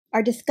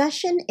Our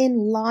discussion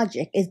in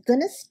logic is going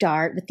to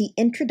start with the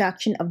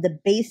introduction of the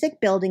basic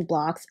building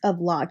blocks of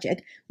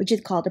logic, which is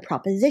called a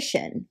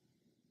proposition.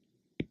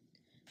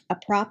 A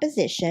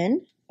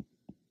proposition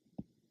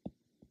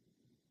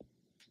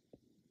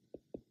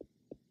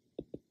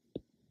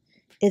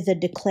is a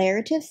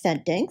declarative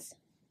sentence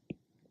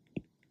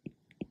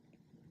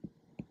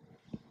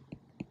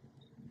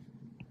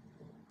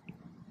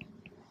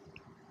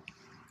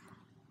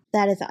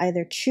that is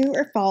either true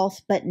or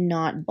false, but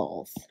not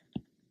both.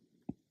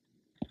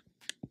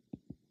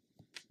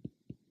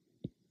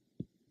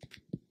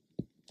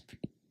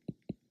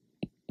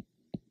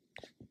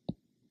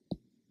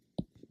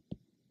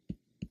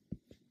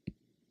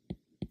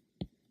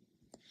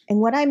 And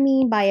what I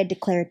mean by a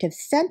declarative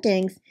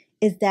sentence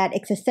is that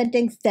it's a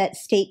sentence that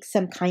states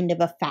some kind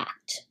of a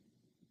fact.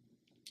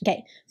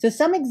 Okay, so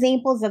some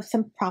examples of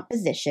some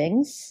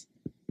propositions.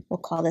 We'll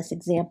call this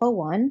example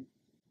 1.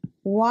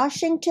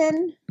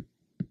 Washington,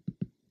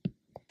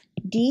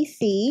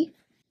 D.C.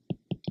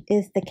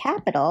 is the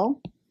capital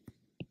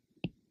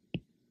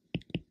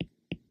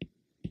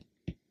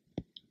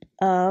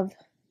of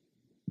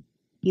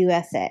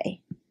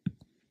USA.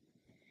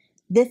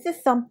 This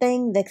is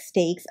something that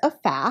states a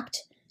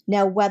fact.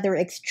 Now, whether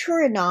it's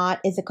true or not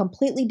is a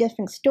completely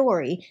different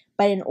story,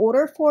 but in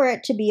order for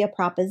it to be a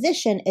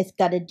proposition, it's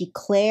got to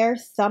declare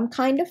some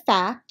kind of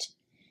fact,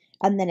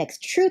 and then its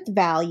truth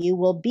value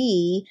will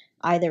be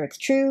either it's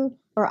true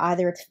or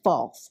either it's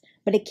false.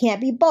 But it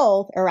can't be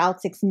both, or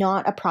else it's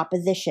not a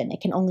proposition.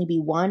 It can only be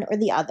one or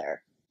the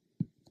other.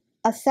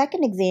 A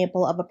second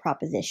example of a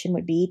proposition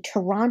would be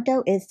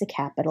Toronto is the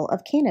capital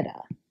of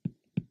Canada.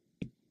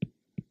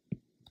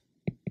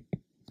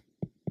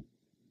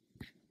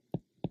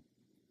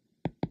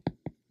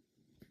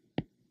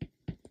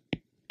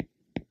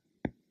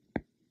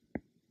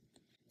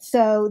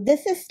 So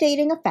this is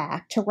stating a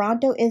fact.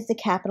 Toronto is the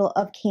capital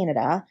of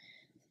Canada.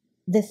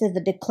 This is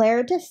a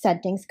declarative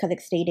sentence because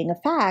it's stating a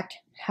fact.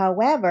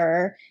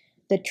 However,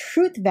 the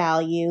truth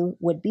value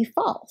would be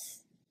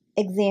false.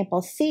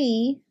 Example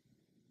C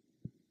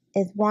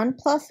is 1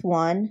 plus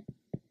 1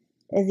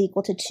 is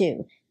equal to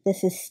 2.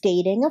 This is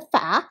stating a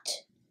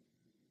fact,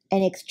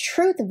 and its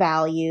truth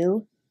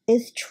value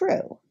is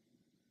true.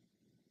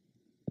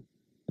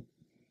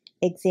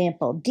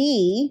 Example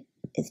D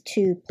is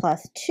 2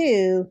 plus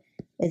 2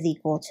 is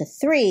equal to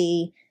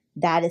 3.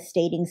 That is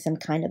stating some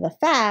kind of a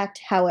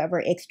fact.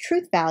 However, its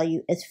truth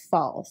value is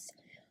false.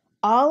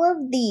 All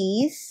of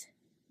these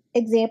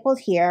examples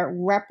here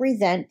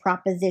represent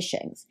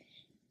propositions.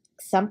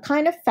 Some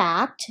kind of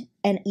fact,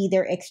 and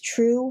either it's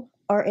true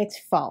or it's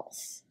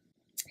false.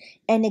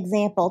 In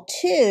example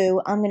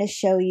 2, I'm going to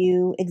show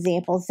you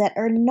examples that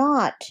are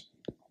not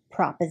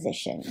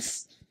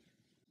propositions.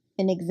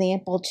 In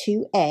example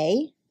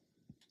 2a,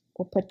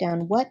 we'll put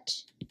down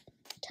what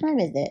time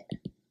is it?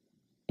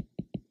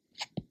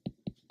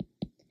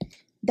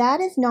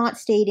 That is not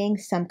stating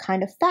some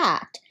kind of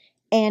fact,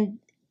 and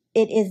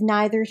it is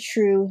neither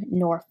true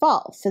nor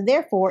false. So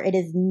therefore, it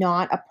is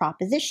not a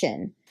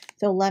proposition.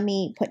 So let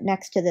me put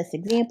next to this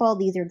example,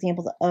 these are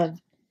examples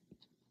of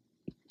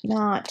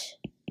not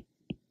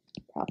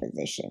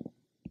proposition.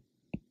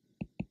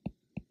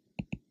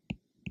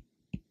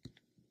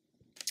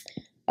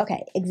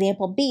 Okay,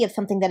 example B of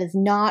something that is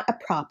not a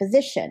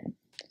proposition.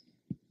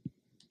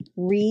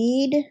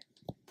 Read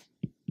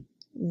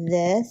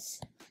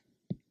this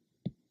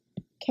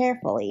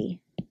carefully.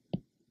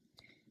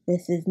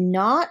 This is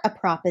not a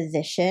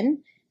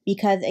proposition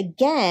because,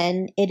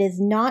 again, it is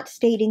not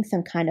stating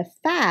some kind of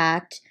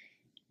fact.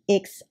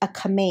 It's a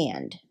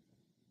command.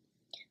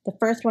 The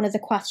first one is a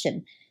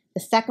question. The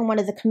second one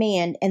is a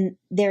command, and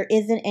there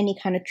isn't any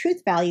kind of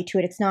truth value to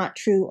it. It's not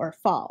true or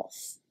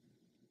false.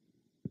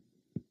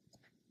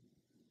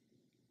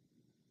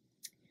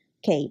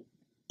 Okay,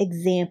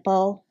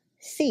 example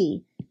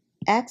C.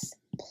 X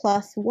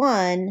plus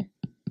 1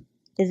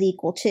 is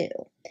equal to.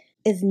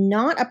 Is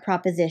not a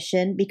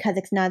proposition because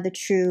it's neither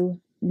true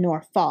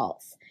nor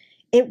false.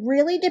 It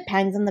really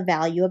depends on the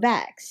value of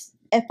x.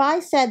 If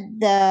I said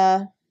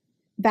the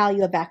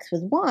value of x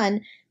was 1,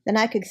 then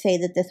I could say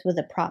that this was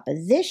a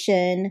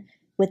proposition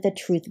with a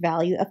truth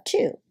value of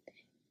 2.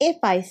 If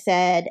I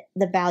said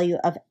the value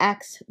of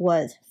x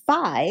was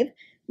 5,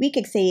 we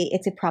could say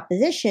it's a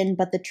proposition,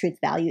 but the truth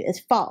value is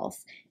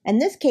false. In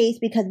this case,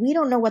 because we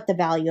don't know what the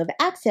value of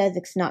x is,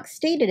 it's not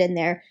stated in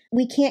there,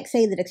 we can't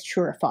say that it's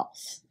true or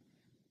false.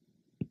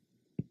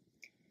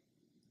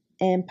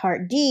 In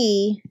part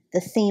D,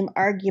 the same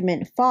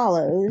argument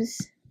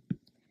follows.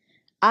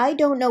 I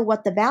don't know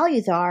what the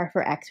values are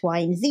for x, y,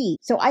 and z,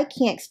 so I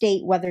can't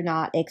state whether or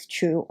not it's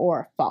true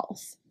or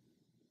false.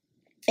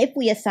 If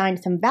we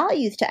assign some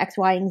values to x,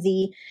 y, and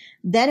z,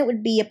 then it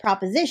would be a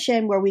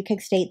proposition where we could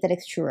state that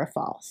it's true or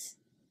false.